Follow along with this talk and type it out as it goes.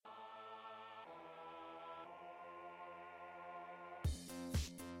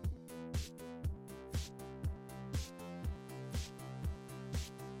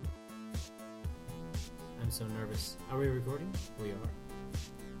I'm so nervous. Are we recording? We are.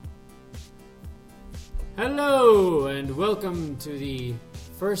 Hello, and welcome to the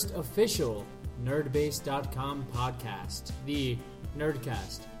first official NerdBase.com podcast. The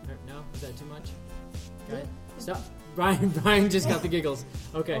Nerdcast. No? Is that too much? Okay. Stop. Brian just got the giggles.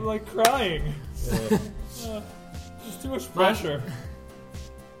 Okay. I'm like crying. It's too much pressure.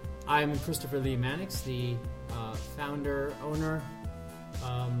 I'm Christopher Lee Mannix, the founder, owner,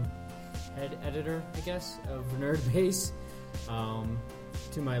 head editor, I guess, of NerdBase.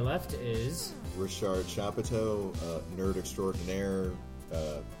 To my left is Richard Chapateau, nerd extraordinaire,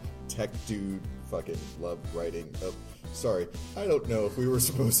 tech dude, fucking love writing. Oh, sorry, I don't know if we were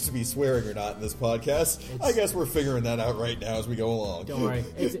supposed to be swearing or not in this podcast. I guess we're figuring that out right now as we go along. Don't worry.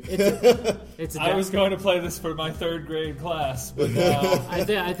 I was going to play this for my third grade class, but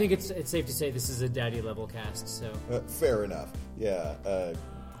I think it's safe to say this is a daddy level cast. So fair enough. Yeah,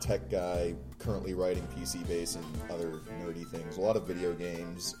 tech guy, currently writing PC base and other nerdy things. A lot of video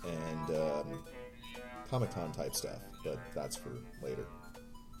games and Comic-Con type stuff, but that's for later.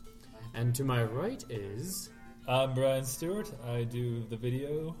 And to my right is... I'm Brian Stewart. I do the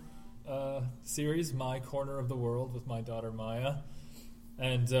video series, My Corner of the World, with my daughter Maya.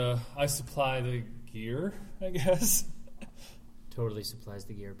 And I supply the gear, I guess. Totally supplies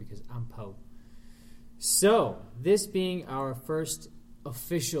the gear because I'm Poe. So, this being our first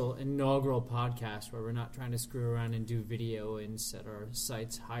official inaugural podcast where we're not trying to screw around and do video and set our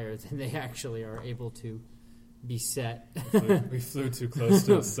sights higher than they actually are able to be set. We flew too close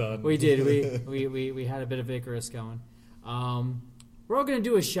to the sun. We did. We had a bit of Icarus going. We're all going to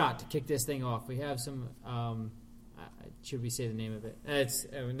do a shot to kick this thing off. We have some... should we say the name of it?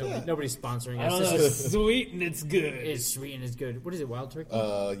 Nobody's sponsoring us. It's sweet and it's good. It's sweet and it's good. What is it, Wild Turkey?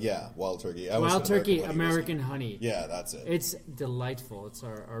 Yeah, Wild Turkey. Wild Turkey American Honey. Yeah, that's it. It's delightful. It's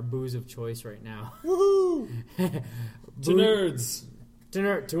our booze of choice right now. Woohoo! To nerds.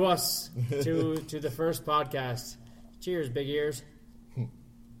 To us. to the first podcast. Cheers, big ears.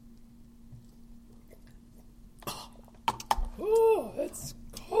 Oh, it's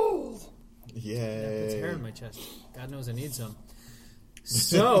cold. Yay. It's hair in my chest. God knows I need some.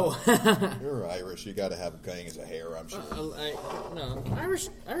 So You're Irish. You got to have gangs of hair, I'm sure. No,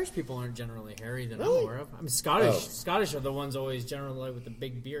 Irish people aren't generally hairy that I'm aware of. I'm Scottish. Scottish are the ones always generally with the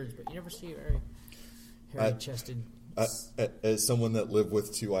big beards, but you never see very hairy-chested. As someone that lived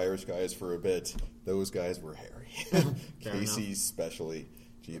with two Irish guys for a bit, those guys were hairy. Casey especially.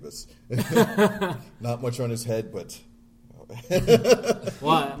 Jeebus. Not much on his head, but...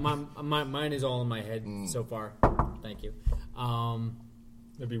 Well, mine is all in my head so far. Thank you.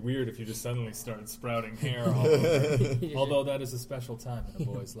 It'd be weird if you just suddenly started sprouting hair all over. Although that is a special time in a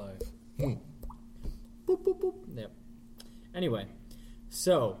boy's life. Boop, boop, boop. Yep. Anyway,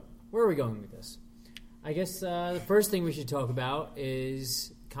 so where are we going with this? I guess the first thing we should talk about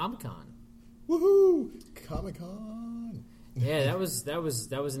is Comic-Con. Woohoo! Comic-Con! Yeah, that was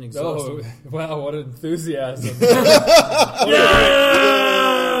an exhausting. Oh, wow, what enthusiasm. Yeah!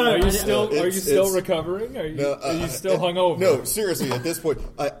 Are you still recovering? Are you still hungover? No, seriously, at this point,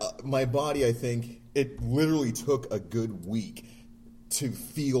 my body, I think, it literally took a good week to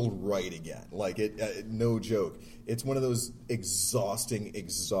feel right again. Like, no joke. It's one of those exhausting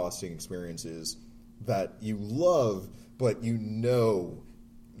experiences that you love, but you know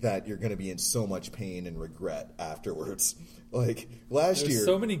that you're going to be in so much pain and regret afterwards. Like, last year... There's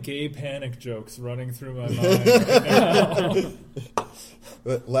so many gay panic jokes running through my mind right now.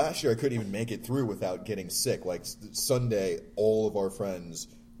 But last year, I couldn't even make it through without getting sick. Like, Sunday, all of our friends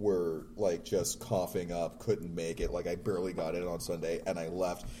were, like, just coughing up, couldn't make it. Like, I barely got in on Sunday, and I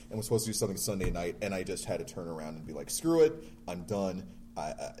left and was supposed to do something Sunday night, and I just had to turn around and be like, screw it, I'm done.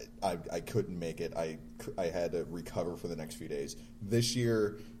 I couldn't make it. I had to recover for the next few days. This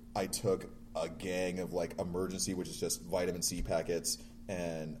year, I took a gang of, like, emergency, which is just vitamin C packets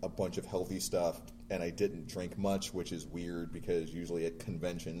and a bunch of healthy stuff, and I didn't drink much, which is weird because usually at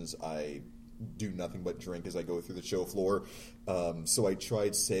conventions I do nothing but drink as I go through the show floor. So I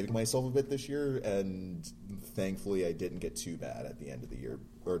tried saving myself a bit this year, and thankfully I didn't get too bad at the end of the year,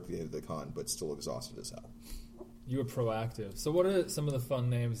 or at the end of the con, but still exhausted as hell. You were proactive. So what are some of the fun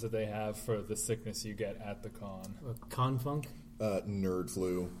names that they have for the sickness you get at the con? Confunk? Nerd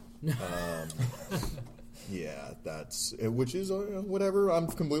flu. Yeah, that's... Which is, whatever, I'm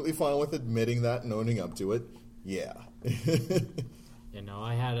completely fine with admitting that and owning up to it. Yeah. You know,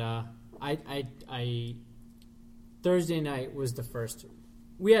 I had I Thursday night was the first...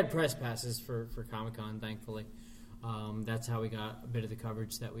 We had press passes for Comic-Con, thankfully. That's how we got a bit of the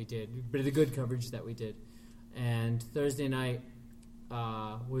coverage that we did. A bit of the good coverage that we did. And Thursday night,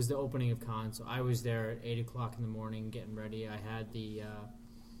 was the opening of Con, so I was there at 8 o'clock in the morning getting ready. I had the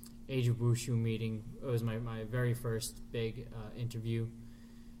Age of Wushu meeting. It was my very first big interview.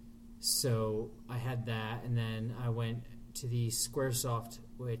 So I had that, and then I went to the Squaresoft,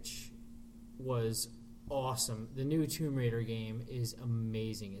 which was awesome. The new Tomb Raider game is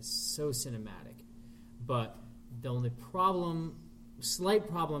amazing. It's so cinematic. But the only slight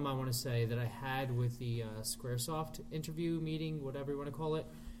problem I want to say that I had with the Squaresoft interview meeting, whatever you want to call it,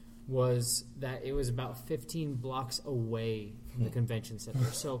 was that it was about 15 blocks away from the convention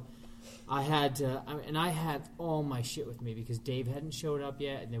center. So I had all my shit with me because Dave hadn't showed up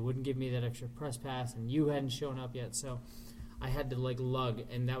yet, and they wouldn't give me that extra press pass, and you hadn't shown up yet. So I had to lug,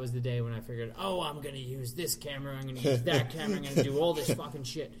 and that was the day when I figured, I'm going to use this camera, I'm going to use that camera, I'm going to do all this fucking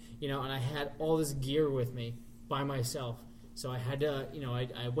shit, and I had all this gear with me by myself. So I had to,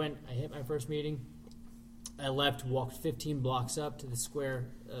 I hit my first meeting, I left, walked 15 blocks up to the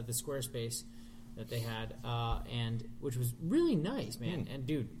Squarespace that they had, and which was really nice, man. And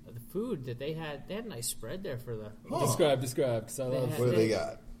dude, the food that they had a nice spread there for the. Describe, because I love. What do they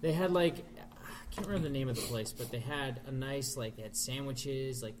got? They had I can't remember the name of the place, but they had a nice they had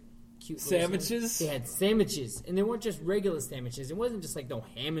sandwiches, cute sandwiches. They had sandwiches, and they weren't just regular sandwiches. It wasn't just no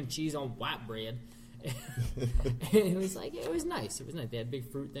ham and cheese on white bread. It was it was nice. It was nice. They had big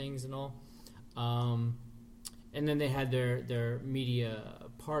fruit things and all. And then they had their media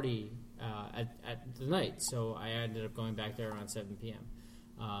party at the night, so I ended up going back there around 7 p.m.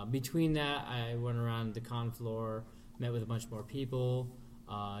 Between that, I went around the con floor, met with a bunch more people,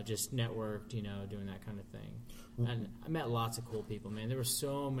 just networked, doing that kind of thing. And I met lots of cool people, man. There were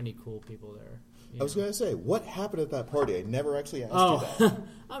so many cool people there. I was going to say, what happened at that party? I never actually asked you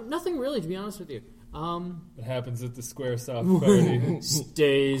that. Nothing really, to be honest with you. What happens at the Squaresoft party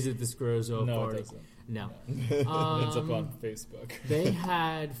stays at the Squaresoft party. It doesn't. No. It's up on Facebook. They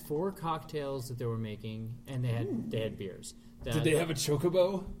had 4 cocktails that they were making, and they had beers. Did they have a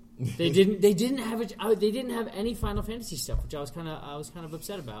chocobo? They didn't have any Final Fantasy stuff, which I was kind of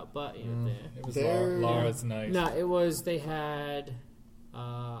upset about. But it was Lara's night. No, it was. They had.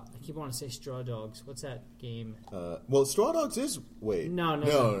 I keep wanting to say Straw Dogs. What's that game? Well, Straw Dogs is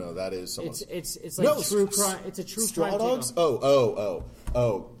No, that is someone. It's like true crime. It's a true Straw crime. Dogs. Oh,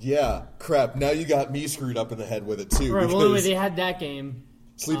 yeah. Crap. Now you got me screwed up in the head with it too. Right. Well, anyway, they had that game.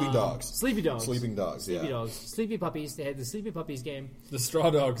 Sleeping Dogs. Sleepy Dogs. Sleeping Dogs. Sleepy Dogs. Sleepy Puppies. They had the Sleepy Puppies game. The Straw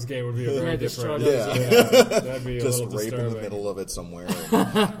Dogs game would be a very different. That'd be just a little rape disturbing. in the middle of it somewhere.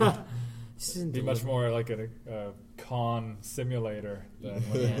 It'd be much more like a con simulator than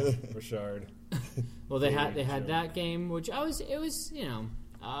Richard. Well, they had that game, which wasn't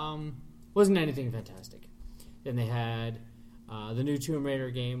anything fantastic. Then they had the new Tomb Raider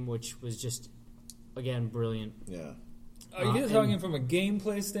game, which was just again brilliant. Yeah. Are you just talking from a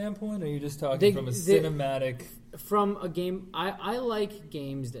gameplay standpoint, or are you just talking from a cinematic? From a game, I like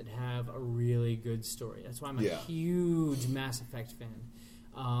games that have a really good story. That's why I'm a huge Mass Effect fan.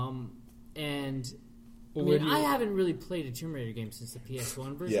 I haven't really played a Tomb Raider game since the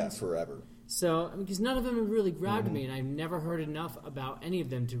PS1 version. Yeah, forever. So, because none of them have really grabbed me, and I've never heard enough about any of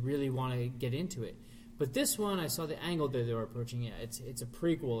them to really want to get into it. But this one, I saw the angle that they were approaching it. It's a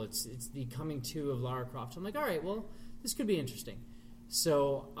prequel. It's the coming to of Lara Croft. I'm like, all right, well, this could be interesting.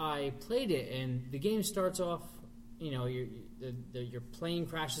 So I played it, and the game starts off, your plane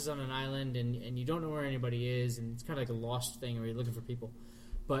crashes on an island, and you don't know where anybody is, and it's kind of like a Lost thing where you're looking for people.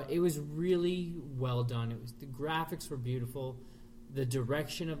 But it was really well done. The graphics were beautiful. The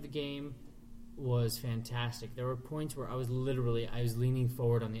direction of the game was fantastic. There were points where I was leaning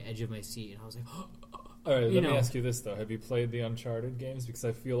forward on the edge of my seat, and I was like, all right, let me ask you this, though. Have you played the Uncharted games? Because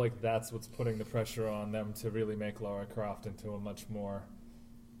I feel like that's what's putting the pressure on them to really make Lara Croft into a much more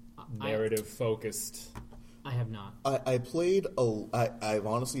narrative-focused... I have not. I've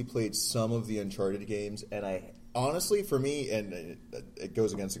honestly played some of the Uncharted games, and I honestly, for me, and it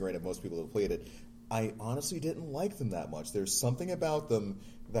goes against the grain of most people who have played it, I honestly didn't like them that much. There's something about them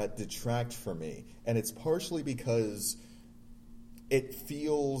that detract from me, and it's partially because it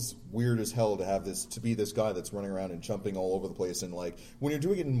feels weird as hell to be this guy that's running around and jumping all over the place, and when you're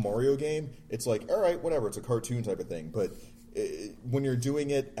doing it in a Mario game, it's like, all right, whatever, it's a cartoon type of thing, but when you're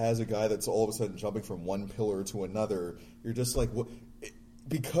doing it as a guy that's all of a sudden jumping from one pillar to another, you're just like, what?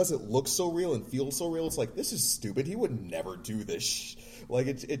 Because it looks so real and feels so real, it's like, this is stupid. He would never do this.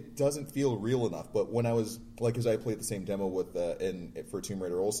 It doesn't feel real enough. But when I was, because I played the same demo for Tomb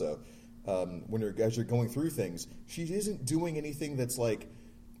Raider also, as you're going through things, she isn't doing anything that's,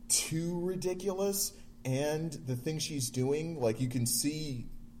 too ridiculous. And the thing she's doing, you can see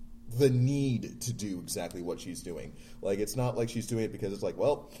the need to do exactly what she's doing. Like, it's not like she's doing it because it's like,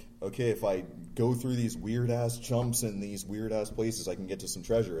 well, okay, if I go through these weird-ass jumps in these weird-ass places, I can get to some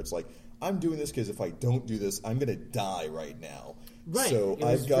treasure. It's like, I'm doing this because if I don't do this, I'm going to die right now. Right. So it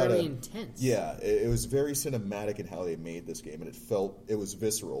was I've got very intense. Yeah, it was very cinematic in how they made this game, and it was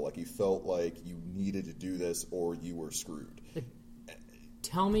visceral. Like, you felt like you needed to do this or you were screwed.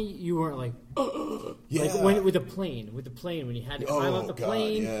 Tell me you weren't like, Yeah. like with the plane, when you had to climb up the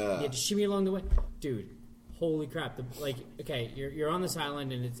plane, yeah. you had to shimmy along the way, dude. Holy crap! Okay, you're on this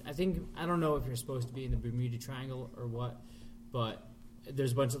island, and I don't know if you're supposed to be in the Bermuda Triangle or what, but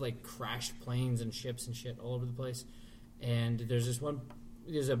there's a bunch of like crashed planes and ships and shit all over the place, and there's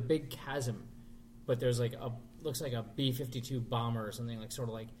a big chasm, but there's looks like a B-52 bomber or something, like sort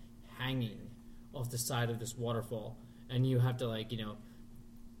of like hanging off the side of this waterfall, and you have to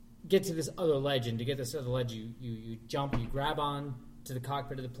get to this other ledge, and to get this other ledge, you jump, you grab on to the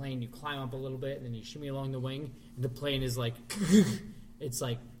cockpit of the plane, you climb up a little bit, and then you shimmy along the wing, and the plane is like, it's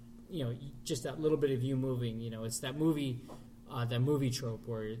like, just that little bit of you moving, it's that movie trope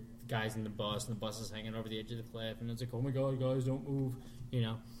where the guy's in the bus, and the bus is hanging over the edge of the cliff, and it's like, oh my god, guys, don't move,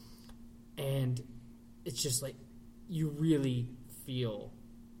 and it's just like, you really feel,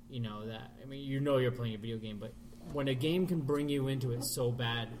 that, you're playing a video game, but when a game can bring you into it so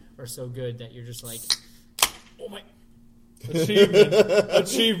bad or so good that you're just like, oh my...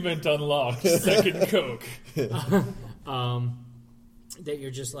 Achievement unlocked. Second Coke. That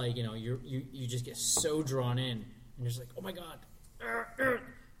you're just like, you just get so drawn in, and you're just like, oh my god.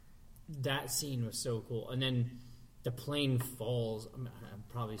 That scene was so cool. And then the plane falls.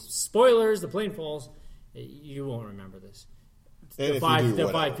 Probably spoilers. The plane falls. You won't remember this. The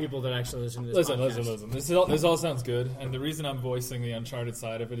five people that actually listen to this podcast. Listen. This all sounds good, and the reason I'm voicing the Uncharted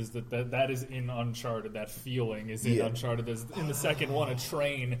side of it is that is in Uncharted. That feeling is in Uncharted. In the second one, a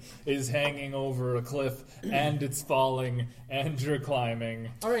train is hanging over a cliff, and it's falling, and you're climbing.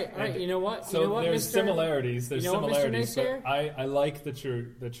 All right. You know what? There's similarities. There's similarities, but I like that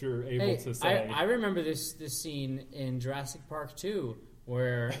you're able to say. I remember this scene in Jurassic Park 2.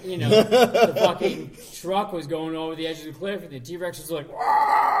 Where, the fucking truck was going over the edge of the cliff, and the T-Rex was like,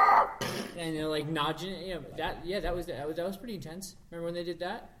 and they're like nudging. That was pretty intense. Remember when they did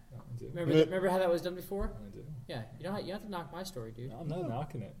that? I do. Remember how that was done before? I do. Yeah, you have to knock my story, dude. No, I'm not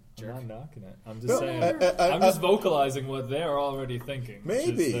knocking it. Jerk. I'm not knocking it. I'm just saying. I'm just vocalizing what they're already thinking.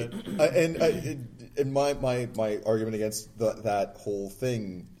 Maybe. And my argument against that whole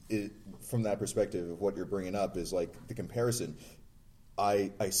thing from that perspective of what you're bringing up is like the comparison.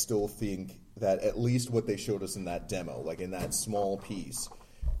 I still think that at least what they showed us in that demo, like in that small piece,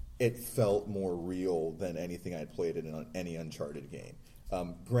 it felt more real than anything I'd played in any Uncharted game.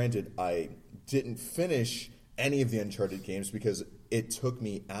 Granted, I didn't finish any of the Uncharted games because it took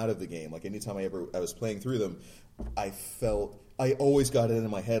me out of the game. Like anytime I was playing through them, I always got it in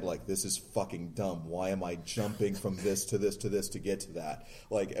my head like, this is fucking dumb. Why am I jumping from this to this to this to get to that?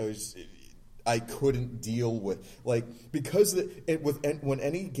 Like I couldn't deal with because when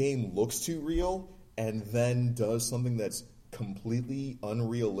any game looks too real and then does something that's completely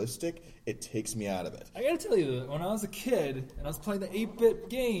unrealistic, it takes me out of it. I gotta tell you that when I was a kid and I was playing the 8-bit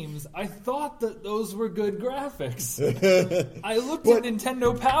games, I thought that those were good graphics. I looked at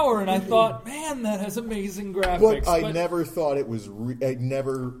Nintendo Power and I thought, man, that has amazing graphics. But I never thought it was. I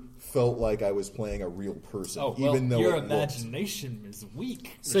never felt like I was playing a real person. Oh, well, even though your imagination is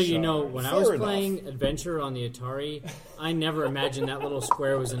weak. So Richard. when I was playing Adventure on the Atari, I never imagined that little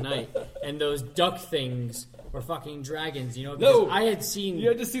square was a knight, and those duck things were fucking dragons. Because I had seen. You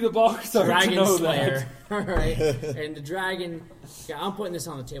had to see the box art Dragon to know Slayer, that. right? And the dragon. Yeah, I'm putting this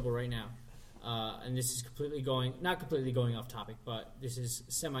on the table right now, and this is not completely going off topic, but this is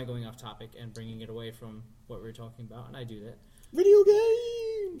semi going off topic and bringing it away from what we were talking about, and I do that. Video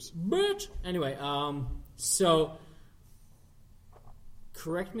games, bitch. Anyway, so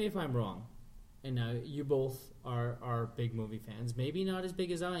correct me if I'm wrong, and you both are big movie fans. Maybe not as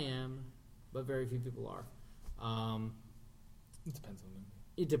big as I am, but very few people are. It depends on the movie.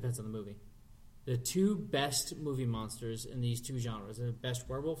 It depends on the movie. The two best movie monsters in these two genres are the best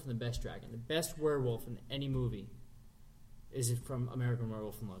werewolf and the best dragon. The best werewolf in any movie is from American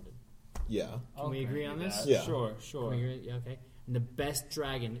Werewolf in London. Yeah. Can we agree on this? Yeah. Sure. Yeah, okay. And the best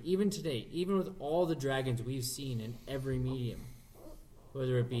dragon, even today, even with all the dragons we've seen in every medium,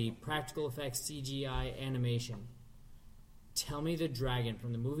 whether it be practical effects, CGI, animation, tell me the dragon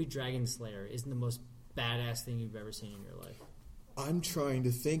from the movie Dragon Slayer isn't the most badass thing you've ever seen in your life. I'm trying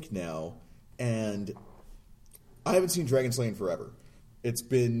to think now, and I haven't seen Dragon Slayer in forever. It's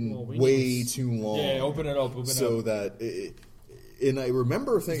been way too long. Yeah, open it up. So that And I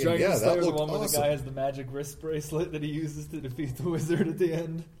remember thinking, Dragon that Slayer, the looked one where the awesome. guy has the magic wrist bracelet that he uses to defeat the wizard at the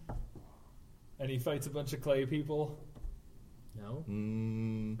end, and he fights a bunch of clay people. No.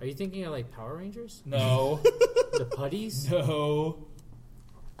 Are you thinking of like Power Rangers? No, The putties? no.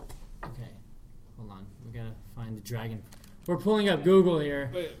 Okay, hold on. We're gonna find the dragon. We're pulling up Google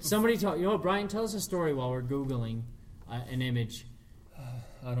here. Wait. Somebody tell you know what, Brian, tell us a story while we're googling an image.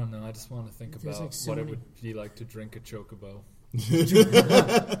 I don't know. I just want to think There's about like so what many- it would be like to drink a chocobo.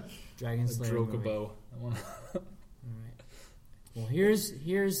 Dragon A Slayer movie. drocobo. I want. All right. Well, here's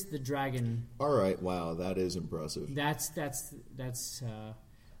the dragon. All right, wow, that is impressive. That's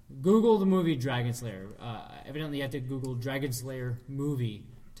Google the movie Dragon Slayer. Evidently, you have to Google Dragon Slayer movie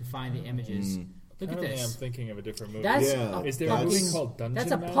to find the images. Look at Apparently I'm this. thinking of a different movie. That's Yeah. a Is there a fucking- movie called Dungeon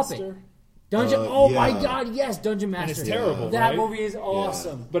That's a Master? puppet. Dungeon. My yeah. God! Yes, Dungeon Master. it's terrible, That right? movie is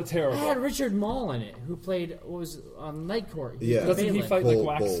awesome. But terrible. It had Richard Mall in it, who played what was on Night Court. He was Yeah. the Doesn't he Balin. fight like Bull,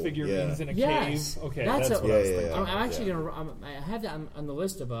 wax bull, figures yeah. in a Yes. cave? Okay, That's that's a- what I was Yeah, thinking. yeah, I'm actually gonna. I have that on the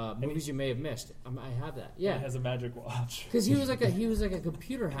list of movies you may have missed. I have that. He Yeah, has a magic watch. because he was like a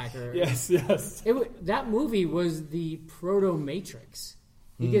computer hacker. Yes. That movie was the proto Matrix.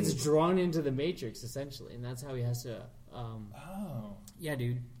 He gets drawn into the Matrix essentially, and that's how he has to. Oh. Yeah,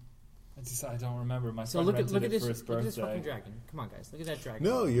 dude. I don't remember. My So friend look rented at it this. for his Look at this birthday. fucking dragon. Come on, guys. Look at that dragon.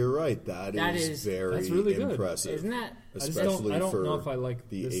 No, you're right. That is is- very that's really good. impressive. Isn't that? Especially I don't for know if I like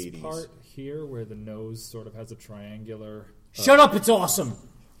the this 80s. part here where the nose sort of has a triangular. Shut up! It's awesome.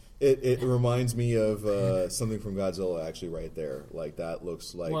 It reminds me of something from Godzilla, actually, right there. Like, that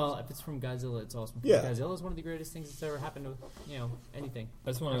looks like... Well, if it's from Godzilla, it's awesome. Yeah. Godzilla is one of the greatest things that's ever happened to anything. I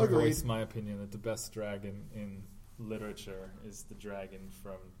just want to Agreed. voice my opinion that the best dragon in literature is the dragon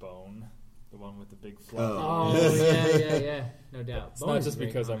from Bone, the one with the big floppy. Oh yeah, no doubt. It's Bone not is a just great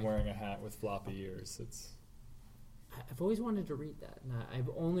because I'm comic. wearing a hat with floppy ears. It's I've always wanted to read that. And I've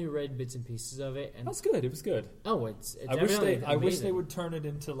only read bits and pieces of it. And that's good. It was good. it's I wish evidently I wish they amazing. would turn it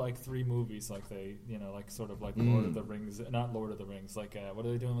into like 3 movies, like they, like sort of like Lord of the Rings, not Lord of the Rings, like what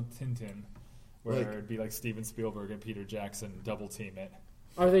are they doing with Tintin, where Like- it'd be like Steven Spielberg and Peter Jackson double team it.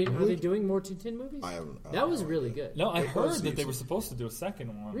 Are they doing more Tintin movies? I haven't- That was really good. No, I It heard was that they decent. were supposed to do a second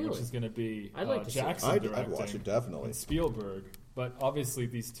one, Really? which is going to be I'd like to see it. Jackson I'd directing. watch it, definitely. And Spielberg, but obviously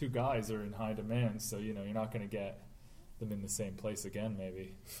these 2 guys are in high demand, so you're not going to get them in the same place again.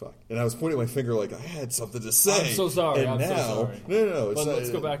 Maybe. Fuck. And I was pointing my finger like, I had something to say. I'm so sorry. And I'm so now, sorry. No, it's But not, let's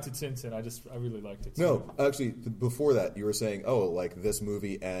go back to Tintin. I really liked it. No, too. actually, before that, you were saying, like this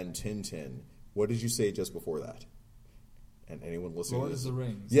movie and Tintin. What did you say just before that? And anyone listening Lord to of this? the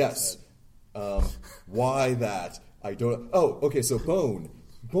Rings. I Yes. said. Why that? I don't... Oh, okay, so Bone.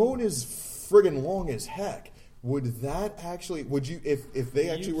 Bone is friggin' long as heck. Would that actually... Would you... If they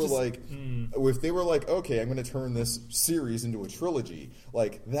actually were just- like... If they were like, okay, I'm going to turn this series into a trilogy,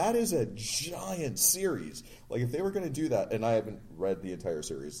 like, that is a giant series. Like, if they were going to do that, and I haven't read the entire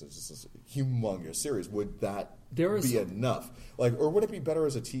series, it's just a humongous series, would that be enough? Like, or would it be better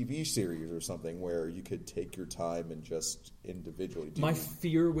as a TV series or something where you could take your time and just individually do My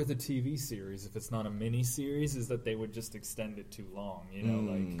fear with a TV series, if it's not a mini series, is that they would just extend it too long.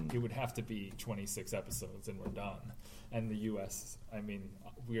 Like it would have to be 26 episodes and we're done. And the U.S., I mean,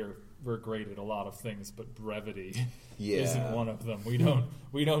 we're great at a lot of things, but brevity isn't one of them.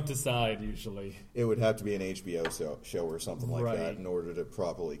 We don't decide usually. It would have to be an HBO show or something like Right. that in order to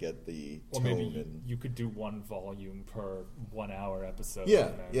properly get the Or tone. maybe and you could do 1 volume per 1 hour episode. yeah,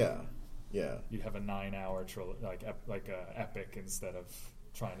 and then yeah. You'd have a 9-hour like a epic instead of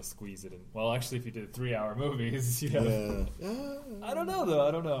trying to squeeze it in. Well, actually, if you did 3-hour movies, you'd have. I don't know though.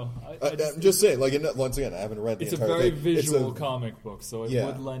 I don't know. I'm just saying, like, once again, I haven't read the It's a entire very thing. It's visual comic book, so it Yeah.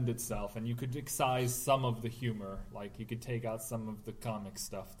 would lend itself, and you could excise some of the humor. Like you could take out some of the comic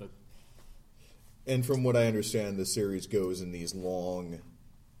stuff that. And from what I understand, the series goes in these long,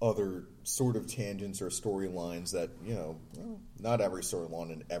 other sort of tangents or storylines that, not every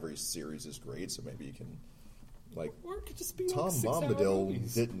storyline in every series is great, so maybe you can, like, Or it could just be Tom like 6-hour Bombadil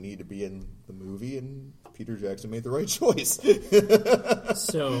movies. didn't need to be in the movie, and Peter Jackson made the right choice.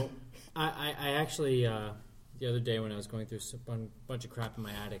 So, I actually the other day when I was going through a bunch of crap in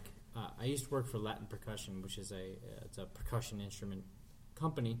my attic, I used to work for Latin Percussion, which is it's a percussion instrument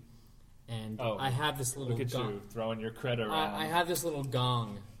company, and I have this little Look at gong. you throwing your credit around. I have this little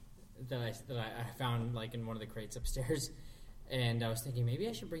gong that I found like in one of the crates upstairs. And I was thinking maybe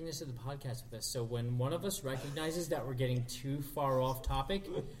I should bring this to the podcast with us. So when one of us recognizes that we're getting too far off topic,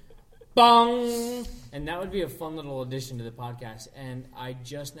 bong! And that would be a fun little addition to the podcast. And I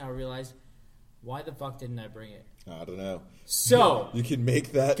just now realized, why the fuck didn't I bring it? I don't know. So You can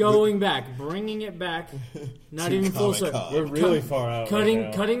make that going back, bringing it back, not To even full Comic-Con. circle. We're really far out.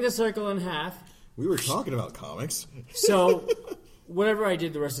 Cutting the circle in half. We were talking about comics. So, whatever I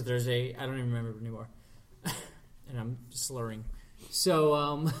did the rest of Thursday, I don't even remember anymore. And I'm slurring.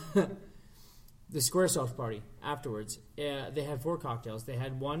 So, the Squaresoft party afterwards, they had 4 cocktails. They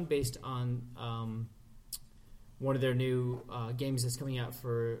had one based on one of their new games that's coming out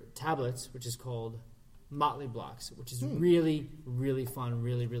for tablets, which is called Motley Blocks, which is really, really fun,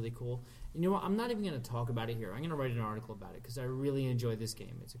 really, really cool. You know what? I'm not even going to talk about it here. I'm going to write an article about it because I really enjoy this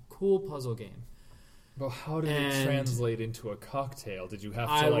game. It's a cool puzzle game. Well, how did it translate into a cocktail? Did you have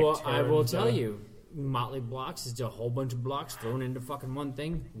to I will tell you. Motley Blocks is a whole bunch of blocks thrown into fucking one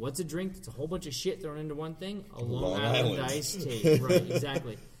thing. What's a drink? It's a whole bunch of shit thrown into one thing. A Long Island iced tea. Right,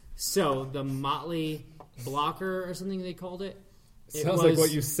 exactly. So the Motley Blocker or something they called it. Sounds like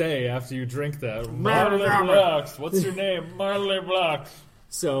what you say after you drink that. Marley Blocks. What's your name? Marley Blocks.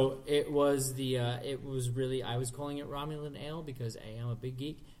 So it was really, I was calling it Romulan Ale because I'm a big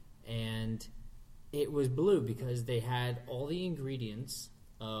geek, and it was blue because they had all the ingredients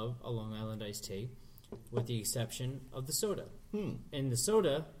of a Long Island iced tea, with the exception of the soda. And the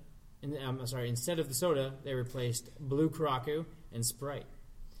soda, instead of the soda, they replaced Blue Karaku and Sprite.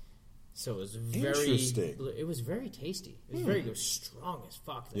 So it was Interesting. It was very tasty. It was very good, strong as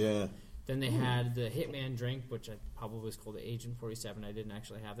fuck. Yeah. Then they had the Hitman drink, which I probably was called the Agent 47. I didn't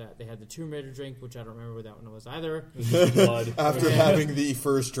actually have that. They had the Tomb Raider drink, which I don't remember what that one was either. Blood. After having the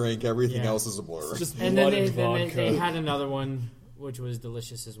first drink, everything else is a blur. Just And blood then and vodka. they had another one, which was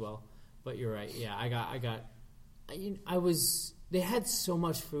delicious as well. But you're right. Yeah, they had so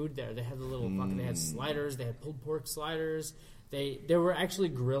much food there. They had the little they had sliders. They had pulled pork sliders. They were actually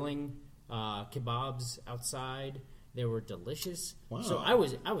grilling kebabs outside. They were delicious. Wow. So I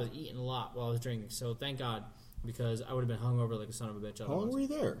was eating a lot while I was drinking. So thank God, because I would have been hungover like a son of a bitch. How long were you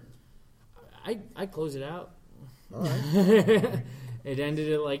there? I closed it out. All right. It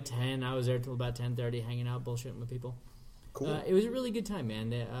ended at like 10. I was there till about 10:30, hanging out, bullshitting with people. Cool. It was a really good time,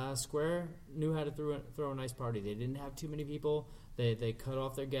 man. Square knew how to throw a nice party. They didn't have too many people. They cut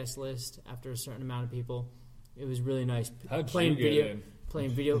off their guest list after a certain amount of people. It was really nice. Playing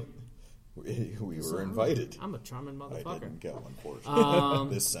video. We were invited. I'm a charming motherfucker. I didn't go,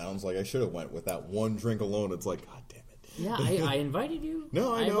 unfortunately. This sounds like I should have went with that one drink alone. It's like, God damn it. Yeah, I invited you.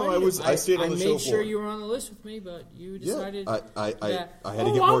 No, I know. I stayed on the show I made sure you were on the list with me, but you decided. I had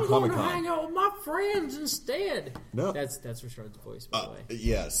to get more Comic-Con. I'm going to hang out with my friends instead. No, that's Rashard's voice, by the way.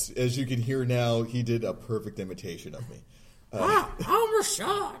 Yes, as you can hear now, he did a perfect imitation of me. I'm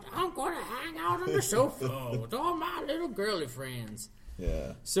Rashard. I'm going to hang out on the sofa with all my little girly friends.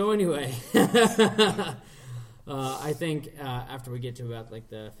 Yeah. So anyway, I think after we get to about like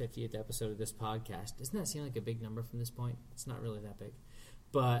the 50th episode of this podcast, doesn't that seem like a big number from this point? It's not really that big,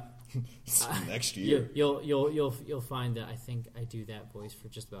 but next year you'll find that I think I do that voice for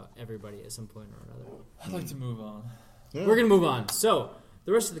just about everybody at some point or another. I'd like to move on. Yeah. We're gonna move on. So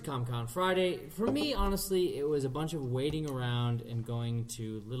the rest of the Comic-Con Friday for me, honestly, it was a bunch of waiting around and going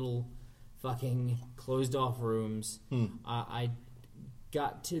to little fucking closed off rooms. I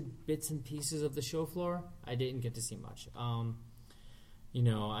got to bits and pieces of the show floor. I didn't get to see much.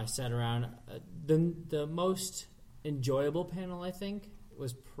 I sat around. The most enjoyable panel, I think,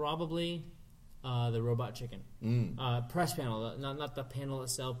 was probably the Robot Chicken press panel. Not the panel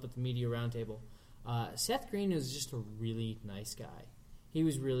itself, but the media roundtable. Seth Green is just a really nice guy. He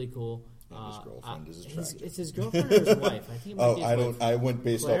was really cool. And his girlfriend is attractive. It's his girlfriend or his wife? I think it might be his wife. I went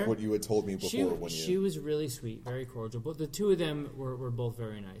based Claire? off what you had told me before. She was really sweet, very cordial. But the two of them were both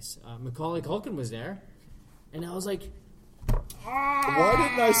very nice. Macaulay Culkin was there, and I was like, why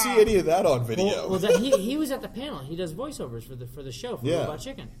didn't I see any of that on video? Well, he was at the panel. He does voiceovers for the show for Robot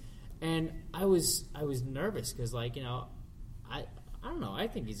Chicken, and I was nervous because I don't know. I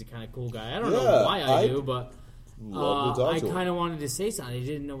think he's a kind of cool guy. I don't know why I do, but. I kind of wanted to say something. I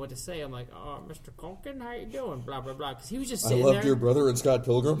didn't know what to say. I'm like, "Oh, Mr. Culkin, how you doing?" Blah blah blah. Because he was just sitting there. I loved your brother and Scott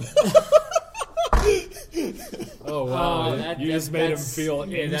Pilgrim. Oh wow! You just made him feel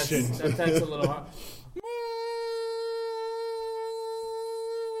ancient. That's a little hard.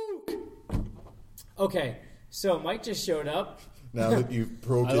 Okay, so Mike just showed up. Now that you've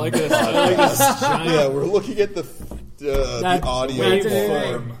broken, I like this. Giant. Yeah, we're looking at the audio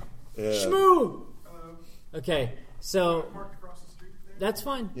form. Yeah. Shmoo. Okay, so that's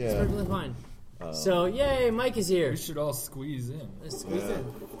fine. Yeah. It's perfectly fine. So, yay, Mike is here. We should all squeeze in. Let's squeeze in.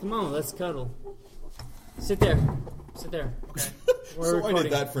 Come on, let's cuddle. Sit there. Okay. So I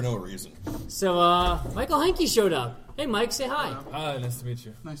did that for no reason. So, Michael Henke showed up. Hey, Mike, say hi. Hi, nice to meet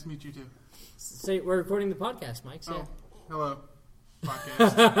you. Nice to meet you too. Say we're recording the podcast, Mike. Say Oh, hello,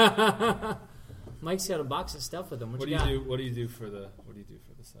 podcast. Mike's got a box of stuff with him. What do you do? What do you do for the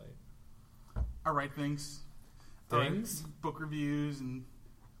site? I write things. Things? I write book reviews and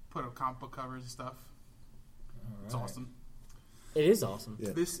put up comic book covers and stuff. It's awesome. It is awesome.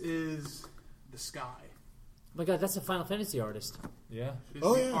 Yeah. This is the Sky. Oh my God, that's a Final Fantasy artist. Yeah. It's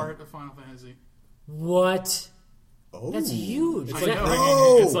Oh, the yeah. art of Final Fantasy. What? Oh, That's huge. It's Is like that- bringing.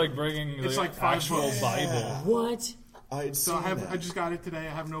 Oh! It's like bringing It's the like 5 actual books. Bible. What? I'd So seen that. I just got it today. I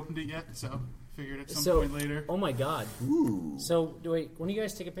haven't opened it yet, so figured at some So, point later. oh my God. Ooh. So, wait, when do you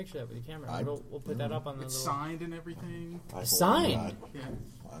guys take a picture of that with your camera? I- We'll put that up on the It's little... signed and everything. I Signed? thought Yeah,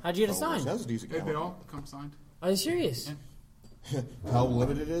 How'd you get a that. sign? That's a decent they camera. all come signed. Are you serious? Yeah. How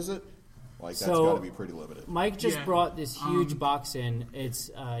limited is it? Like, that's So- got to be pretty limited. Mike just Yeah. brought this huge box in. It's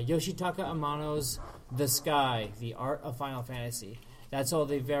Yoshitaka Amano's The Sky, The Art of Final Fantasy. That's all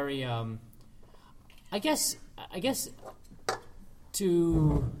the very, I guess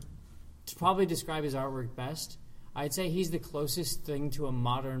to probably describe his artwork best, I'd say he's the closest thing to a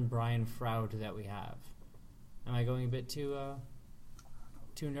modern Brian Froud that we have. Am I going a bit too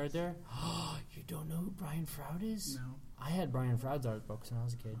nerd there? You don't know who Brian Froud is? No, I had Brian Froud's art books when I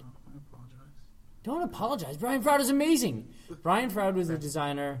was a kid. I apologize. Don't apologize. Brian Froud is amazing. Brian Froud was the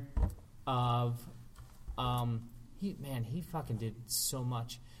designer of, he fucking did so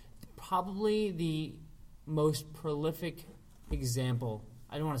much. Probably the most prolific example.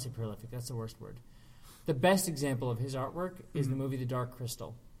 I don't want to say prolific. That's the worst word. The best example of his artwork is the movie The Dark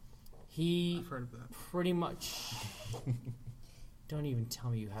Crystal. He I've heard of that. pretty much. Don't even tell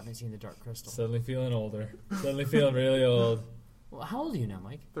me you haven't seen The Dark Crystal. Suddenly feeling older. Suddenly feeling really old. Well, how old are you now,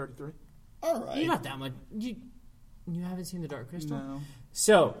 Mike? 33. All right. You're not that much. You haven't seen The Dark Crystal? No.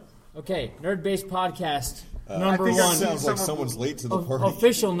 So, okay, Nerd-Based Podcast, number I think I've one. seen Sounds like some of someone's late to the Of- party.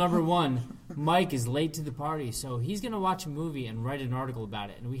 official number one. Mike is late to the party, so he's going to watch a movie and write an article about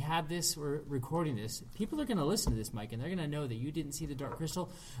it. And we have this, we're recording this. People are going to listen to this, Mike, and they're going to know that you didn't see The Dark Crystal.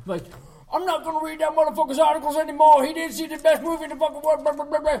 Like, I'm not going to read that motherfucker's articles anymore. He didn't see the best movie in the fucking world. Blah, blah,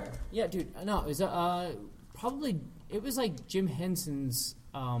 blah, blah. Yeah, dude, no, it was probably, it was like Jim Henson's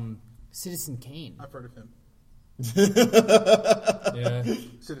Citizen Kane. I've heard of him. Yeah.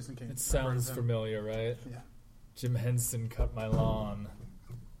 Citizen Kane. It I've sounds heard of him. familiar, right? Yeah. Jim Henson cut my lawn.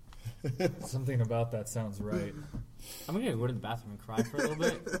 Something about that sounds right. I'm going to go to the bathroom and cry for a little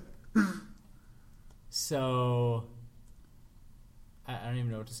bit. So, I don't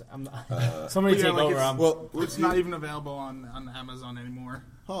even know what to say. I'm not, somebody Yeah, take like over. it's- well, It's not even available on Amazon anymore.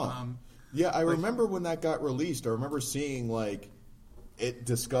 Huh. Yeah, I remember when that got released. I remember seeing like it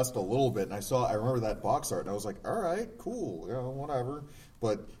discussed a little bit, and I remember that box art, and I was like, all right, cool, you know, whatever.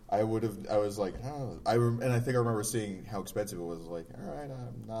 But I was like, oh. And I think I remember seeing how expensive it was. Like, all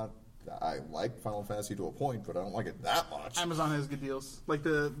right, I like Final Fantasy to a point, but I don't like it that much. Amazon has good deals. Like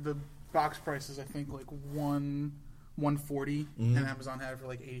the box price is I think like $140, and Amazon had it for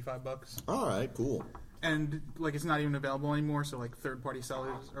like $85. All right, cool. And like it's not even available anymore, so like third party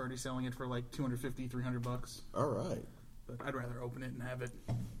sellers are already selling it for like $250, $300. All right. But I'd rather open it and have it.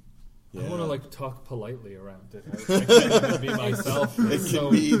 Yeah. I want to like talk politely around it. I can't even be myself. It It's can so-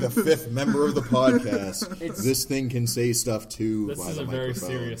 be the fifth member of the podcast. This thing can say stuff too. This by is the a very microphone.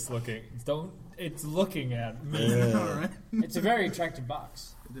 serious looking. It's looking at me. Yeah. All right. It's a very attractive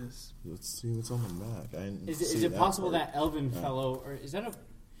box. It is. Let's see what's on the back. I didn't Is see it possible part. that Elvin fellow, or is that a...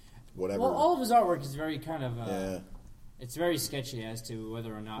 Whatever. Well, all of his artwork is very kind of... yeah. It's very sketchy as to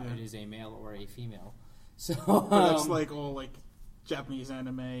whether or not Yeah. it is a male or a female. So, But that's like all like Japanese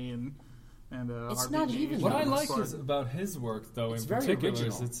anime and It's RPG not even What I Yeah, like but- is about his work, though, It's in very particular, is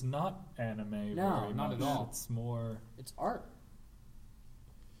original. it's not anime. No, very not at much. all. It's more. it's art.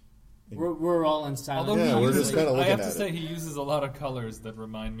 We're all in silence. Although Yeah, he we're uses, just kinda I looking have to at say it. he uses a lot of colors that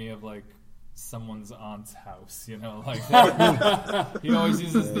remind me of like someone's aunt's house. You know, like he always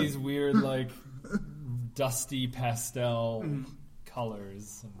uses these weird like dusty pastel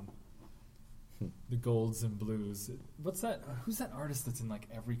colors and the golds and blues. What's that? Who's that artist that's in like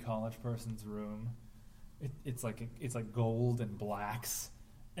every college person's room? It's like gold and blacks,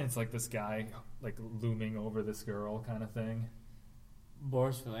 and it's like this guy like looming over this girl kind of thing.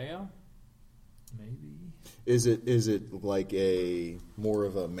 Boris Vallejo? Maybe. Is it like a more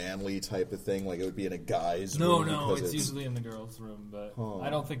of a manly type of thing? Like it would be in a guy's No, room? no, because it's usually in the girls' room, but Huh. I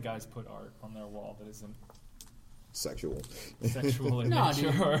don't think guys put art on their wall that isn't sexual. sexual in No,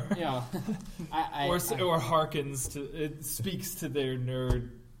 nature, dude. Yeah. or harkens to it, speaks to their nerd,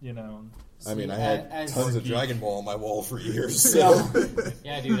 you know, I mean, See, I had as- tons of Dragon Ball on my wall for years. So.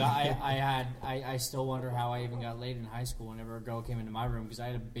 Yeah, dude. I still wonder how I even got laid in high school. Whenever a girl came into my room, because I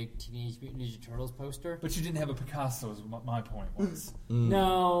had a big Teenage Mutant Ninja Turtles poster. But you didn't have a Picasso. Is what my point was.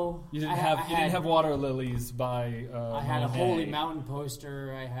 No, You didn't have water lilies by. I had a Monet. Holy Mountain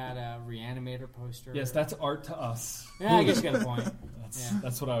poster. I had a Reanimator poster. Yes, that's art to us. Yeah, I guess you got a point.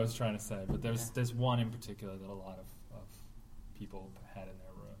 That's what I was trying to say. But there's one in particular that a lot of people had in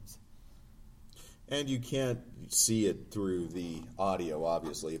their rooms. And you can't see it through the audio,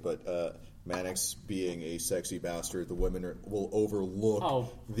 obviously, but Mannix being a sexy bastard, the women will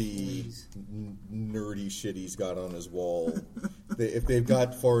overlook the nerdy shit he's got on his wall. If they've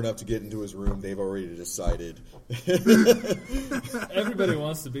got far enough to get into his room, they've already decided. Everybody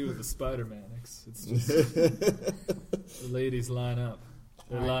wants to be with the Spider-Man. It's just the ladies line up.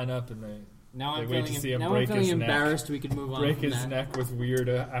 They line up and they. Now I'm wait to see him feeling, break his embarrassed. We could move on. break from his that. neck with weird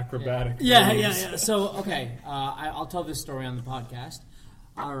acrobatic. Yeah. So, okay, I'll tell this story on the podcast.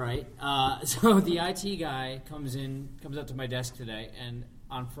 All right. So the IT guy comes up to my desk today, and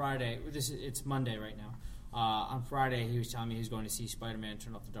on Friday, it's Monday right now. On Friday, he was telling me he was going to see Spider-Man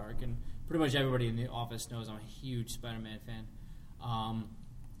Turn Off the Dark, and pretty much everybody in the office knows I'm a huge Spider-Man fan.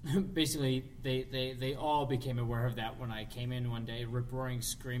 Basically, they all became aware of that when I came in one day, rip-roaring,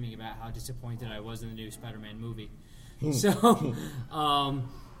 screaming about how disappointed I was in the new Spider-Man movie. So,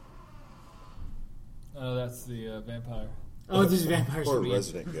 Oh, that's the vampire. oh, this is vampires Or for me.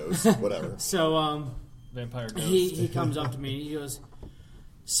 Resident Ghost, whatever. So, Vampire ghost. he comes up to me. He goes,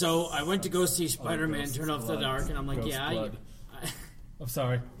 "So I went to go see Spider-Man Ghost Turn Off the blood. Dark," and I'm like, Ghost "Yeah." blood. I'm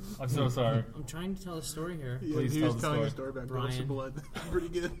sorry. I'm so sorry. I'm trying to tell a story here. Yeah, Please he tell was the telling story. a story about Brian. Ghosts of Blood. Pretty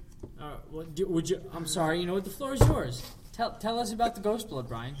good. Would you? I'm sorry. You know what? The floor is yours. Tell us about the Ghost Blood,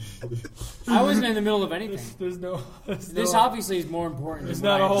 Brian. I wasn't in the middle of anything. There's This obviously is more important. There's than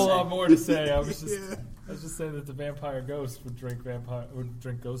what not I a have to whole say. lot more to say. I was Yeah. just saying that the vampire ghost would drink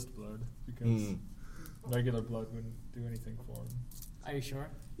ghost blood because regular blood wouldn't do anything for him. Are you sure?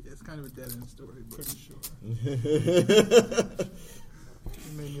 Yeah, it's kind of a dead end story, but Pretty sure.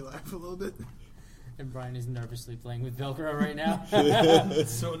 it made me laugh a little bit. And Brian is nervously playing with Velcro right now.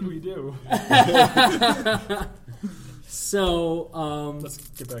 So do we do. So, Let's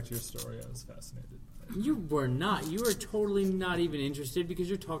get back to your story. I was fascinated. you were not. You were totally not even interested because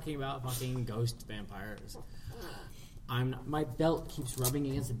you're talking about fucking ghost vampires. I'm not, my belt keeps rubbing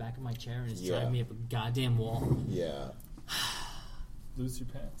against the back of my chair and it's driving me up a goddamn wall. Yeah. Lose your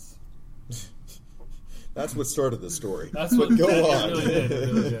pants. That's what started the story. That's what Go it on. really did.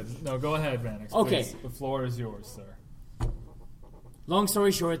 It really did. No, go ahead, Mannix. Okay. Please. The floor is yours, sir. Long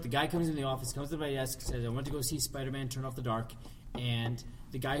story short, the guy comes in the office, comes to my desk, says, "I went to go see Spider-Man Turn Off the Dark," and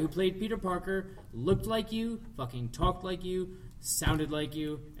the guy who played Peter Parker looked like you, fucking talked like you, sounded like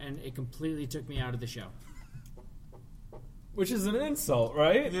you, and it completely took me out of the show. Which is an insult,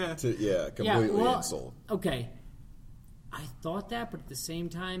 right? Yeah. Completely insult. Okay. I thought that, but at the same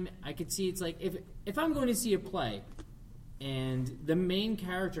time, I could see it's like if I'm going to see a play and the main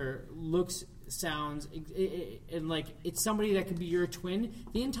character sounds and like it's somebody that could be your twin,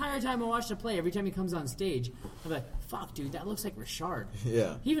 the entire time I watch the play, every time he comes on stage, I'm like, "Fuck, dude, that looks like Richard."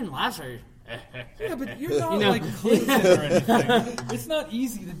 Yeah. He even laughs at Yeah, but you're not You know? like Clinton or anything. It's not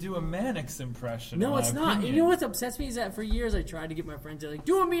easy to do a Mannix impression. No, in my it's not. opinion. You know what upsets me is that for years I tried to get my friends to like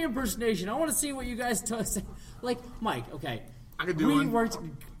do a me impersonation. I want to see what you guys say. Like Mike, okay, I could do we one. worked.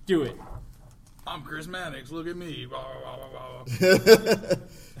 Do it. I'm Chris Mannix. Look at me. Blah, blah, blah, blah, blah.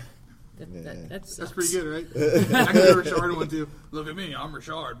 That's That's pretty good, right? I can do a Richard one too. Look at me. I'm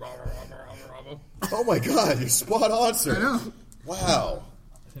Richard. Blah, blah, blah, blah, blah, blah. Oh my God, you're spot on, sir. I know. Wow.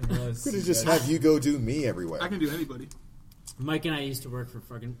 I didn't realize Could have you just guys- have you go do me everywhere. I can do anybody. Mike and I used to work for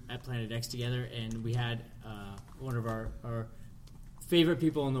fucking at Planet X together, and we had one of our favorite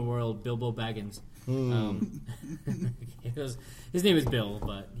people in the world, Bilbo Baggins. His name is Bill,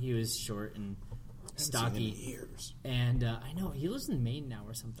 but he was short and stocky. Years. And I know he lives in Maine now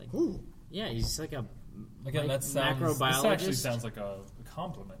or something. Ooh. Yeah, he's like a Again, that sounds. This actually macrobiologist. sounds like a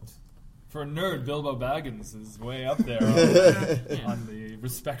compliment. For a nerd, Bilbo Baggins is way up there on the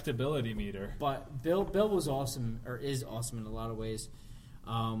respectability meter. But Bill was awesome, or is awesome in a lot of ways.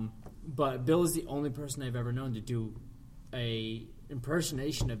 But Bill is the only person I've ever known to do a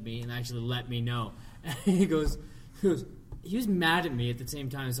impersonation of me and actually let me know. And he was mad at me at the same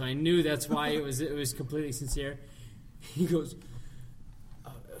time, so I knew that's why it was completely sincere. He goes, I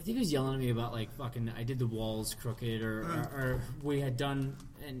think he was yelling at me about like fucking I did the walls crooked or we had done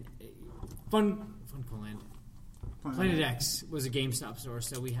and Funcoland. Planet X was a GameStop store,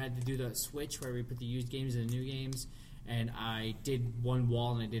 so we had to do the switch where we put the used games and the new games, and I did one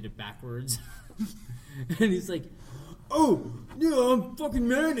wall and I did it backwards. And he's like, "Oh, yeah, I'm fucking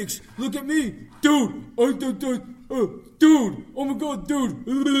Mannix. Look at me, dude. Dude. Oh my god, dude.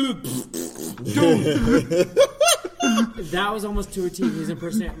 Dude." That was almost to a T. His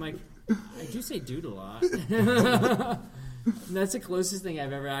impersonation. I'm like, I do say dude a lot. And that's the closest thing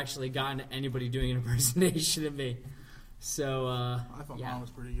I've ever actually gotten to anybody doing an impersonation of me. So, I thought mine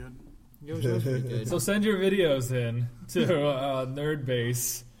was pretty good. Yours was pretty good. So send your videos in to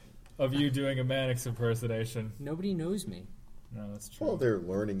Nerdbase of you doing a Mannix impersonation. Nobody knows me. No, that's true. Well, they're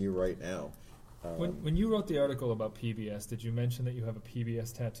learning you right now. When you wrote the article about PBS, did you mention that you have a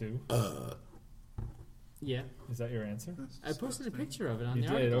PBS tattoo? Yeah. Is that your answer? I posted a picture of it on You the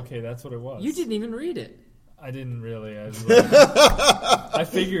did? article. Okay, that's what it was. You didn't even read it. I didn't really. I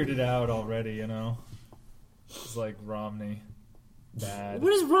figured it out already, you know. It's like Romney. Bad.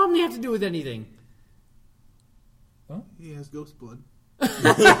 What does Romney have to do with anything? He has ghost blood. What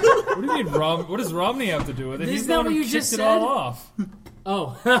do you mean, what does Romney have to do with it? Isn't He's that the one what who you kicked just it said? all off.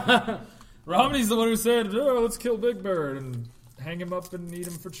 Oh. Romney's the one who said, "Oh, let's kill Big Bird and hang him up and eat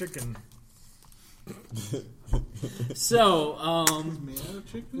him for chicken." So, Made out of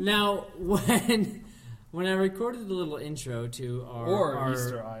chicken? now when I recorded the little intro to our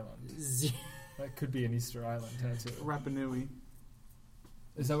Easter Island. That could be an Easter Island tattoo. Rapa Nui.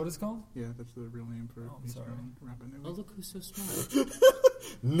 Is that what it's called? Yeah, that's the real name for I'm Easter sorry. Island. Rapa Nui. Oh, look who's so smart.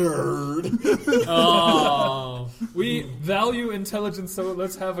 Nerd. Oh. We value intelligence, so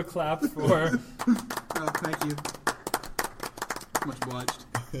let's have a clap for. Thank you. Much obliged.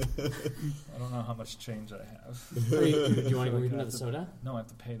 I don't know how much change I have. Do you want to go Like get I another have to- soda? No, I have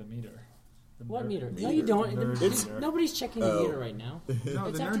to pay the meter. The What nerd- meter? No, Meter. you don't. Nerd It's- meter. Nobody's checking the Oh. meter right now. No,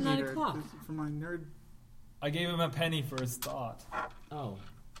 It's the after nerd 9 meter. o'clock. It's for my nerd. I gave him a penny for his thought. Oh.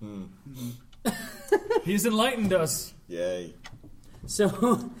 He's enlightened us. Yay. So,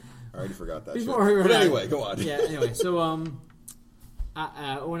 I already forgot that Before shit. we But run out- anyway, go on. yeah, anyway, so,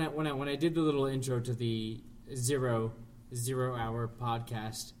 when I did the little intro to the zero hour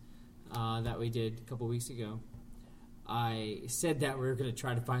podcast that we did a couple weeks ago, I said that we were going to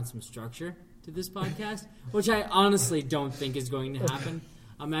try to find some structure to this podcast, which I honestly don't think is going to happen.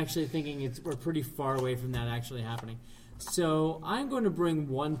 I'm actually thinking we're pretty far away from that actually happening. So I'm going to bring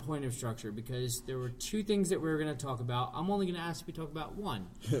one point of structure because there were two things that we were going to talk about. I'm only going to ask if we talk about one.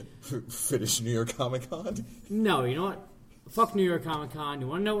 Finish New York Comic Con. No, you know what? Fuck New York Comic Con. You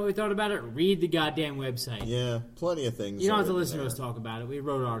want to know what we thought about it? Read the goddamn website. Yeah, plenty of things. You don't have to are listen to there. us talk about it. We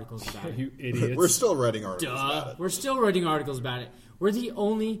wrote articles about it. You idiots. We're still writing articles Duh. about it. We're still writing articles about it. We're the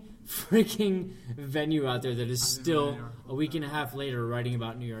only freaking venue out there that is still a week and a half later writing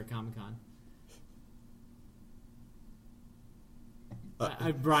about New York Comic Con.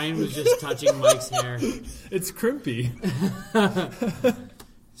 Brian was just touching Mike's hair. It's crimpy.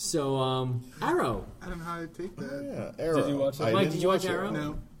 So, Arrow. I don't know how to take that. Yeah, Arrow. Did you watch it? I Mike, didn't did you watch it. Arrow?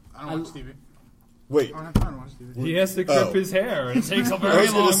 No, I don't watch TV. Wait, I don't have time to watch TV. He has to crimp Oh. his hair, and it takes a I very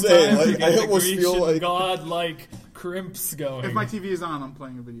was gonna long say, time like, to get I the almost feel Grecian like- god-like crimps going. If my TV is on, I'm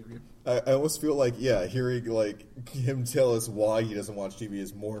playing a video game. I almost feel like, hearing like him tell us why he doesn't watch TV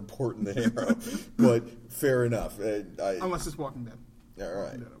is more important than Arrow. But fair enough. Unless it's Walking Dead. All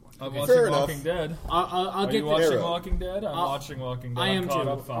right. That I watch. I'm Fair watching enough. Walking Dead. I'll Are get you watching Arrow. Walking Dead? I'm watching Walking Dead. I am I'm caught too.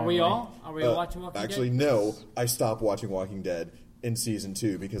 up Are finally. we all? Are we all watching Walking Actually, Dead? no. I stopped watching Walking Dead in season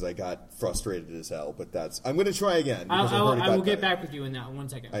 2 because I got frustrated as hell. But I'm going to try again. Because I will got get better. back with you in that in 1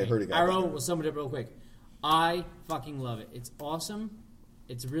 second. I heard it got Arrow, better. will sum it up real quick. I fucking love it. It's awesome.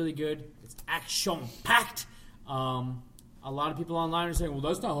 It's really good. It's action-packed. A lot of people online are saying, well,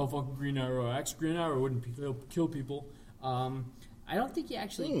 that's not how fucking Green Arrow acts. Green Arrow wouldn't kill people. I don't think he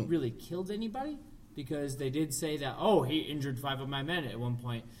actually really killed anybody because they did say that, he injured 5 of my men at one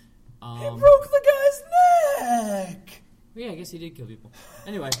point. He broke the guy's neck. Yeah, I guess he did kill people.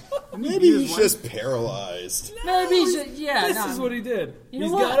 Anyway. Maybe he's just paralyzed. Maybe he's just, This is what he did. You know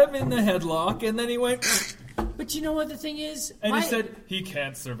He's what? got him in the headlock, and then he went... But you know what the thing is? And he said, he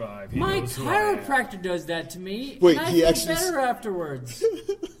can't survive. He My knows who I am. chiropractor does that to me. Wait, and I he feel actually better afterwards.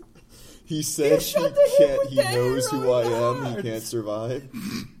 He said shot the him with he the knows who I arrow am. He darts. can't survive.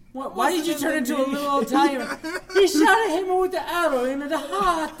 What, why did you turn into a little Italian? He shot at him with the arrow into the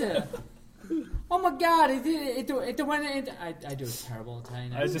heart. Oh my God! It went into. I do a terrible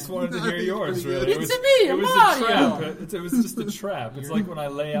Italian. I just wanted to hear yours, really. It's me, it was Mario. a trap. It was just a trap. It's like when I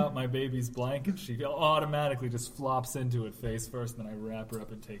lay out my baby's blanket, she automatically just flops into it face first, and then I wrap her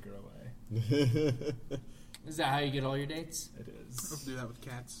up and take her away. Is that how you get all your dates? It Let's is. do that with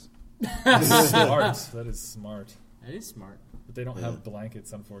cats. Smart. That is smart. That is smart. But they don't have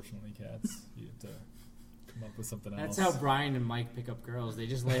blankets, unfortunately, cats. You have to Come up with something That's else. how Brian and Mike pick up girls. They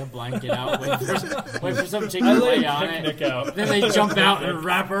just lay a blanket out, wait for some chick I to lay lay a on picnic it. out. Then they jump out and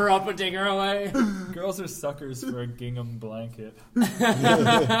wrap her up and take her away. Girls are suckers for a gingham blanket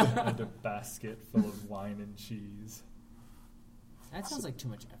and a basket full of wine and cheese. That sounds like too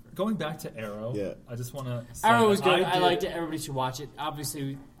much effort. Going back to Arrow, Yeah. I just want to say Arrow was that good. I did- liked it. Everybody should watch it.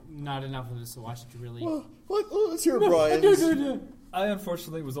 Obviously, not enough of us to watch it to really. Well, let's hear Brian's. I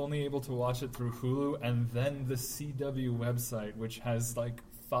unfortunately was only able to watch it through Hulu and then the CW website, which has like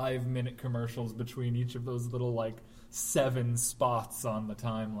 5-minute commercials between each of those little like 7 spots on the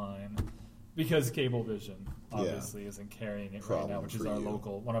timeline. Because Cablevision obviously isn't carrying it right now, Problem which is for our you.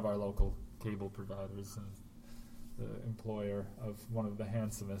 one of our local cable providers and the employer of one of the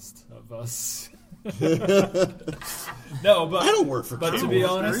handsomest of us. No, but I don't work for But cable. to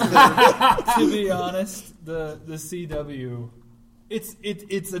be honest, the CW,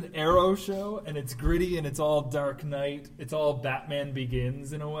 it's an Arrow show, and it's gritty, and it's all Dark Knight. It's all Batman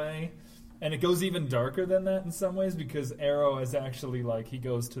Begins in a way, and it goes even darker than that in some ways because Arrow is actually like he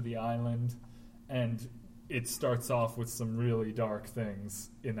goes to the island, and it starts off with some really dark things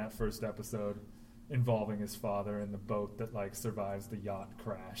in that first episode involving his father and the boat that like survives the yacht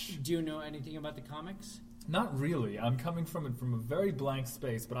crash. Do you know anything about the comics? Not really. I'm coming from it from a very blank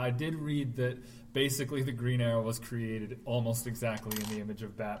space, but I did read that basically the Green Arrow was created almost exactly in the image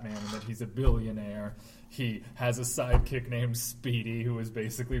of Batman, and that he's a billionaire. He has a sidekick named Speedy, who is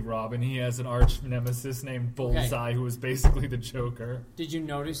basically Robin. He has an arch nemesis named Bullseye, who is basically the Joker. Did you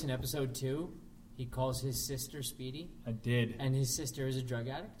notice in episode 2, he calls his sister Speedy, I did. and his sister is a drug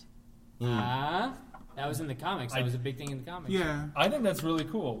addict? That was in the comics. That was a big thing in the comics. Yeah. I think that's really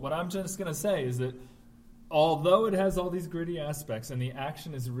cool. What I'm just going to say is that although it has all these gritty aspects and the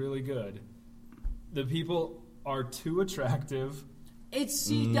action is really good, the people are too attractive. It's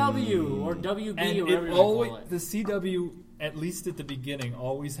CW or WB And or whatever it you always, call it. the CW, at least at the beginning,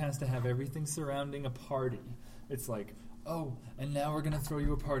 always has to have everything surrounding a party. It's like, oh, and now we're going to throw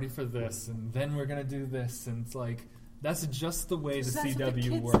you a party for this, and then we're going to do this. And it's like, that's just the way the That's what the CW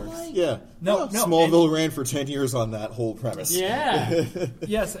kids works. like. Yeah. No, Smallville ran for 10 years on that whole premise. Yeah.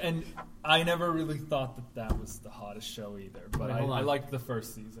 Yes, and I never really thought that was the hottest show either, but Wait, hold I on. liked the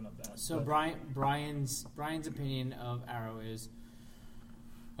first season of that. So but- Brian's opinion of Arrow is,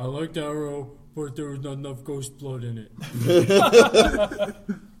 I liked Arrow, but there was not enough ghost blood in it,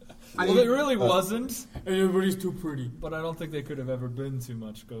 Well, it really wasn't, and everybody's too pretty. but I don't think they could have ever been too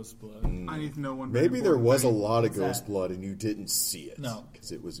much Ghost Blood. I need to know one. Maybe very there important was a thing. lot of What's Ghost that? Blood and you didn't see it. No.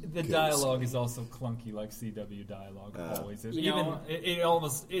 Because it was The ghostly. dialogue is also clunky, like CW dialogue always is. You Even know-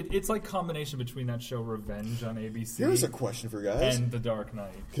 it's like combination between that show Revenge on ABC Here's a question for you guys. and The Dark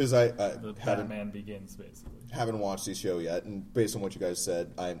Knight. Because I The haven't Batman Begins, basically. haven't watched the show yet, and based on what you guys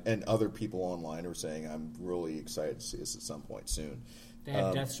said, and other people online are saying, I'm really excited to see this at some point soon. They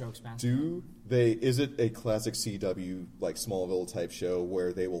have Deathstroke's mask. Is it a classic CW like Smallville type show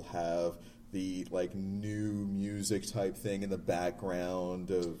where they will have the like new music type thing in the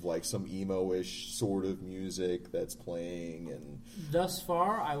background of like some emo-ish sort of music that's playing? And Thus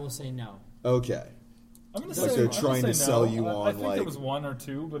far, I will say no. okay, I'm gonna Like say they're I'm gonna trying to say sell no. you I on, think like- there was one or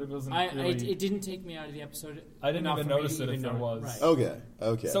two, but it wasn't It really. didn't take me out of the episode. I didn't enough even for me notice to it if even there know was. Right.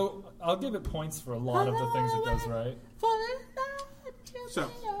 okay. So I'll give it points for a lot of the things it does right. So,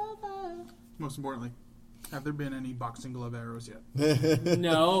 most importantly, have there been any boxing glove arrows yet?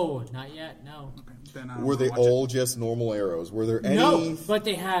 No, not yet. No. Okay, then I don't Were wanna they watch all just normal arrows? Were there any? No, but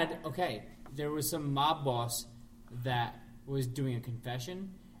they had there was some mob boss that was doing a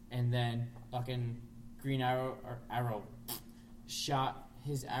confession, and then fucking Green Arrow shot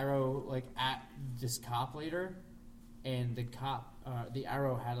his arrow like at this cop later, and the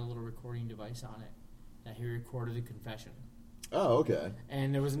arrow had a little recording device on it that he recorded the confession. Oh, okay.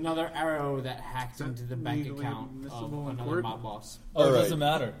 And there was another arrow that hacked that into the bank legally account of admissible in another court? mob boss. Oh, All it right. doesn't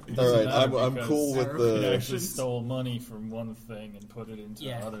matter. It All doesn't right, matter I'm because cool with He the. actually stole money from one thing and put it into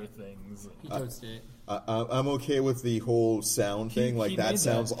Yeah. other things. He toasted it. I'm okay with the whole sound thing. Like He that made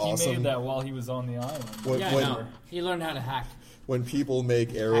sounds He awesome. made that while he was on the island. When- Yeah, when- no. He learned how to hack. When people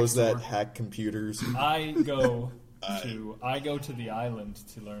make arrows that Hacksaw. hack computers. I go to the island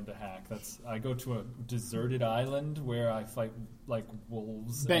to learn to hack. I go to a deserted island where I fight like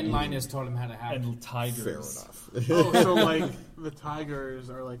wolves Ben and, Linus taught him how to hack. and tigers. Fair enough. Oh, so like the tigers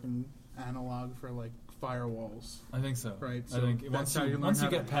are like an analog for like firewalls. I think so. Right, I so think that's once how you you learn once you how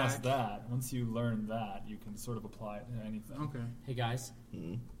to get past hack. that, once you learn that, you can sort of apply it to anything. Okay. Hey guys,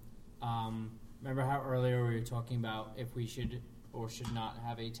 remember how earlier we were talking about if we should or should not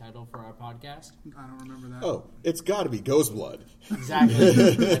have a title for our podcast? I don't remember that. Oh, it's got to be Ghost Blood. Exactly.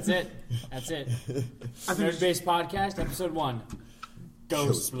 That's it. I think Nerd Based Podcast, Episode 1. Ghost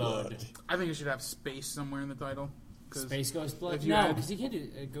Ghost Blood. Blood. I think it should have space somewhere in the title. 'Cause Space Ghost Blood? if you No, add- because you can't do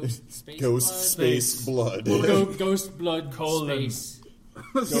Ghost Space Ghost Blood. Space Blood. Ghost Blood Colon. Space.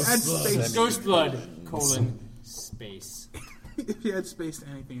 if you add space, Ghost Blood, space. if you add space to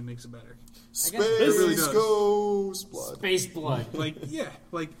anything, it makes it better. Space it really does. Ghost Blood. Space Blood. Like, yeah,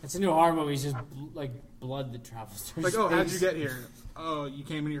 like, It's a new horror movie. It's just like blood that travels through like, space. oh, how'd you get here? Oh, you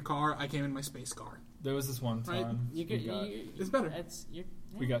came in your car. I came in my space car. There was this one Right. time You could, It's better. That's you're,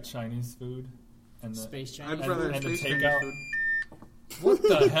 we got Chinese food and the space I'd Chinese. rather and the space Chinese takeout. food. What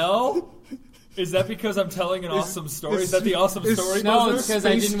the hell? Is that because I'm telling an awesome story? Is that the awesome is- story? No, buzzer? it's because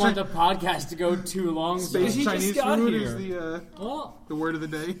I Space didn't want the podcast to go too long. Space he just Chinese got food here. is Well, the word of the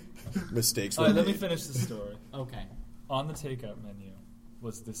day. Mistakes All were right, let me made. finish the story. okay. On the takeout menu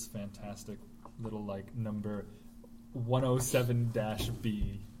was this fantastic little like number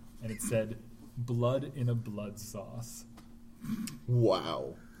 107-B, and it said blood in a blood sauce.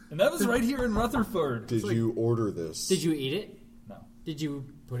 Wow. And that was right here in Rutherford. Did you order this? Did you eat it? No, Did you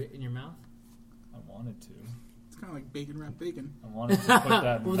put it in your mouth? I wanted to. It's kind of like bacon wrapped bacon. I wanted to put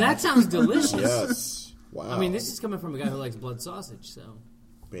that in Well, my that sounds delicious. Yes. Wow. I mean, this is coming from a guy who likes blood sausage, so.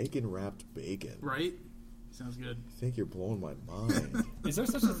 bacon wrapped bacon. Right? Sounds good. I think you're blowing my mind. Is there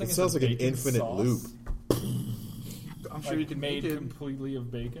such a thing It as sounds a like an bacon infinite sauce? loop. I'm sure Like you can made make it. completely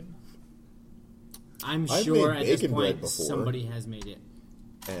of bacon. I'm I've sure made at this bacon bread point before. somebody has made it.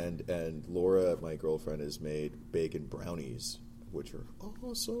 And Laura, my girlfriend, has made bacon brownies, which are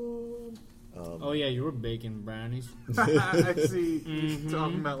awesome. Oh, yeah, you were baking brownies. I see you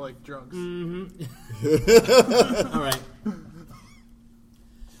talking about like drugs. All right.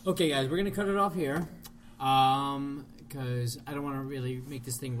 Okay, guys, we're going to cut it off here because I don't want to really make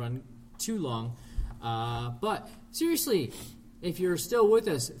this thing run too long. But seriously, if you're still with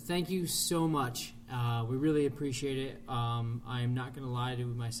us, thank you so much. We really appreciate it. I am not going to lie to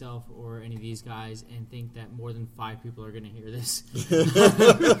myself or any of these guys and think that more than 5 people are going to hear this. I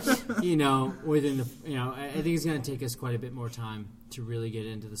think it's going to take us quite a bit more time to really get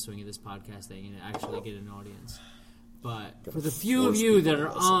into the swing of this podcast thing and actually get an audience. But for the few of you that are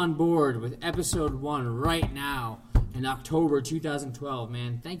on board with episode 1 right now in October 2012,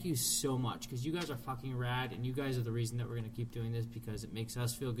 man, thank you so much because you guys are fucking rad and you guys are the reason that we're going to keep doing this because it makes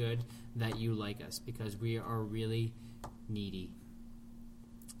us feel good that you like us because we are really needy.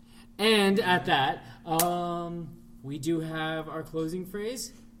 And at that, we do have our closing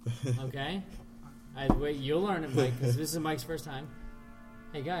phrase. Okay? Wait, you'll learn it, Mike, because this is Mike's first time.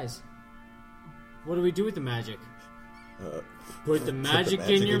 Hey, guys, what do we do with the magic? Put the magic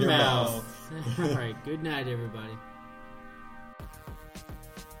in your mouth. All right, good night, everybody.